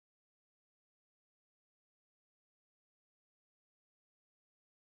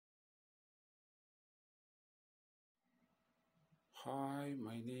Hi,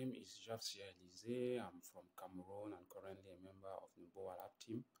 my name is Jafsia Elisée. I'm from Cameroon and currently a member of the Mboa Lab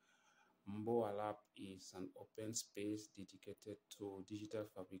team. Mboa Lab is an open space dedicated to digital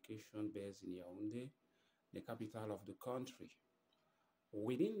fabrication based in Yaoundé, the capital of the country.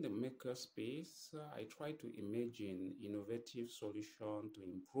 Within the makerspace, I try to imagine innovative solutions to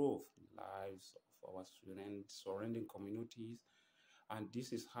improve the lives of our surrounding communities, and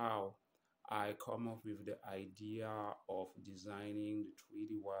this is how I come up with the idea of designing the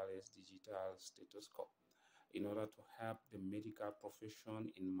 3D wireless digital stethoscope in order to help the medical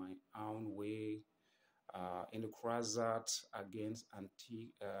profession in my own way in the crusade against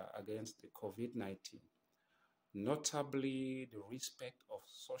the COVID-19. Notably, the respect of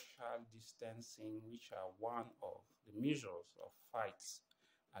social distancing, which are one of the measures of fights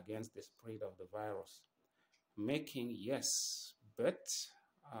against the spread of the virus. Making, yes, but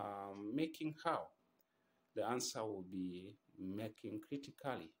making how? The answer will be making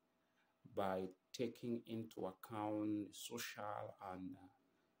critically by taking into account social and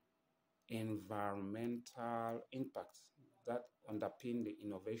environmental impacts that underpin the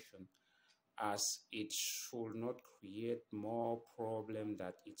innovation, as it should not create more problem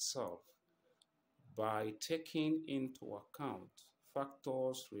than it solves. By taking into account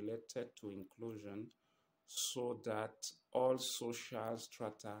factors related to inclusion so that all social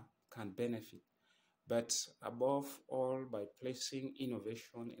strata can benefit, but above all by placing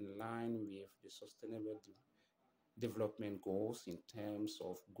innovation in line with the sustainable development goals in terms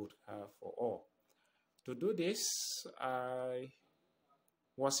of good health for all. To do this, I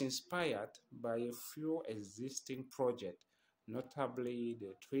was inspired by a few existing projects, notably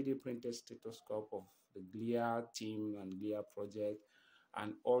the 3D printed stethoscope of the GLIA team and GLIA project,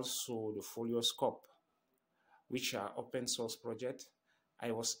 and also the folioscope, which are open source projects.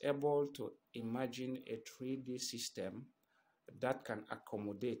 I was able to imagine a 3D system that can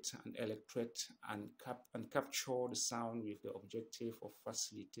accommodate and electrate and capture the sound with the objective of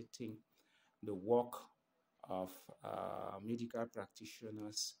facilitating the work of medical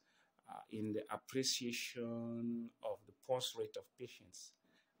practitioners in the appreciation of the pulse rate of patients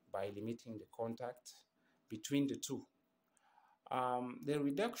by limiting the contact between the two. The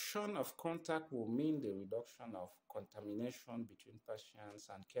reduction of contact will mean the reduction of contamination between patients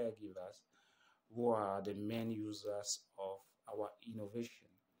and caregivers, who are the main users of our innovation.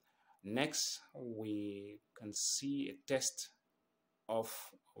 Next, we can see a test of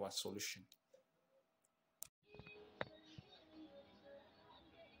our solution.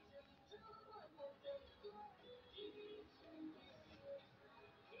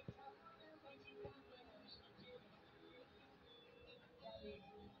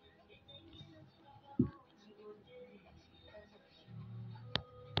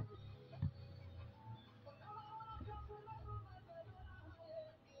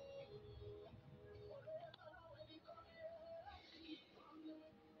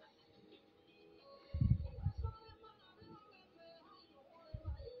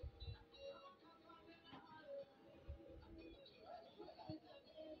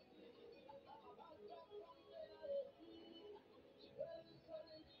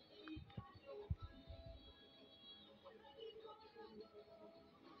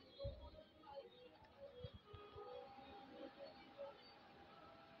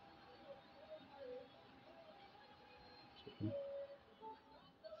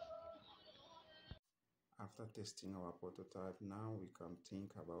 After testing our prototype, now we can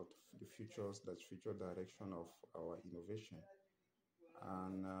think about the future direction of our innovation.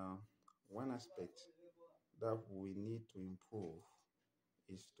 And one aspect that we need to improve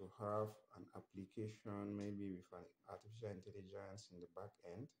is to have an application, maybe with an artificial intelligence in the back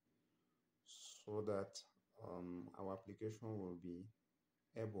end, so that our application will be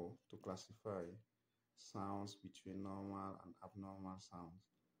able to classify sounds between normal and abnormal sounds.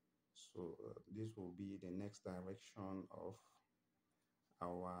 So this will be the next direction of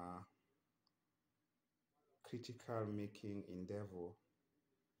our critical making endeavor.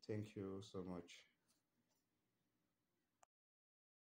 Thank you so much.